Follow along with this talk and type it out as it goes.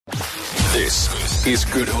This is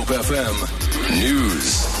Good Hope FM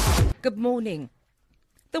News. Good morning.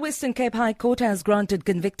 The Western Cape High Court has granted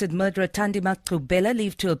convicted murderer Thandi Maqubela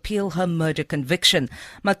leave to appeal her murder conviction.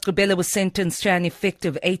 Maqubela was sentenced to an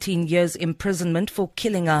effective 18 years imprisonment for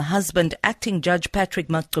killing her husband, acting Judge Patrick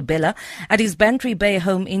Maqubela, at his Bantry Bay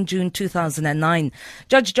home in June 2009.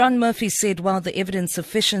 Judge John Murphy said while the evidence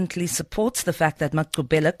sufficiently supports the fact that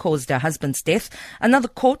Maqubela caused her husband's death, another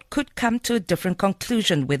court could come to a different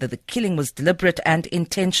conclusion whether the killing was deliberate and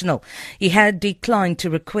intentional. He had declined to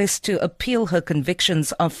request to appeal her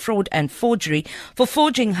convictions of fraud and forgery for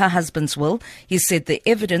forging her husband's will. He said the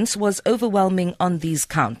evidence was overwhelming on these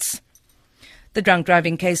counts. The drunk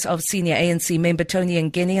driving case of senior ANC member Tony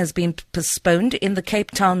Ngeni has been postponed in the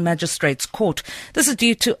Cape Town Magistrates Court. This is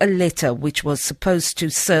due to a letter which was supposed to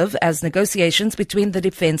serve as negotiations between the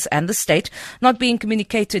defence and the state not being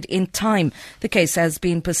communicated in time. The case has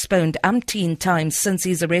been postponed umpteen times since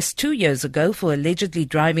his arrest 2 years ago for allegedly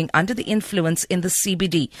driving under the influence in the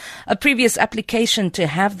CBD. A previous application to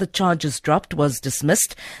have the charges dropped was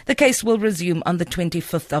dismissed. The case will resume on the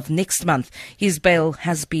 25th of next month. His bail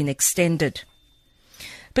has been extended.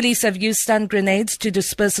 Police have used stun grenades to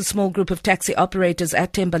disperse a small group of taxi operators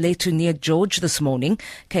at Thembaletu near George this morning.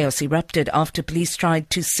 Chaos erupted after police tried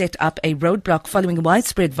to set up a roadblock following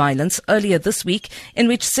widespread violence earlier this week in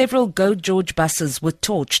which several Go George buses were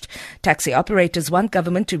torched. Taxi operators want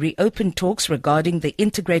government to reopen talks regarding the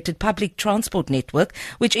integrated public transport network,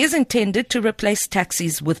 which is intended to replace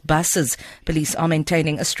taxis with buses. Police are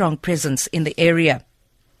maintaining a strong presence in the area.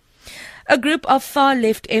 A group of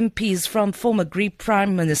far-left MPs from former Greek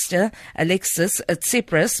Prime Minister Alexis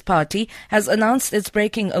Tsipras' party has announced it's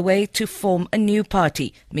breaking away to form a new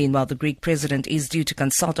party. Meanwhile, the Greek president is due to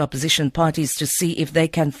consult opposition parties to see if they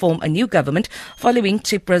can form a new government following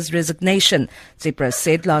Tsipras' resignation. Tsipras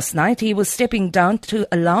said last night he was stepping down to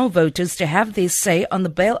allow voters to have their say on the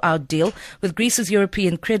bailout deal with Greece's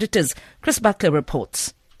European creditors. Chris Buckler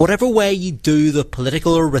reports. Whatever way you do the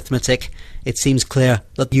political arithmetic, it seems clear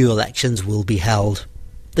that new elections will be held.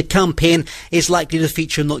 The campaign is likely to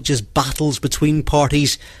feature not just battles between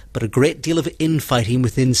parties, but a great deal of infighting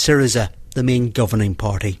within Syriza, the main governing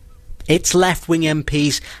party. Its left-wing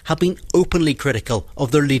MPs have been openly critical of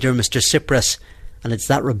their leader, Mr Tsipras, and it's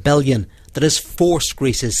that rebellion that has forced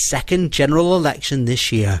Greece's second general election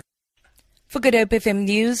this year. For Good Hope FM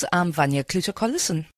News, I'm Vanya Kluter-Collison.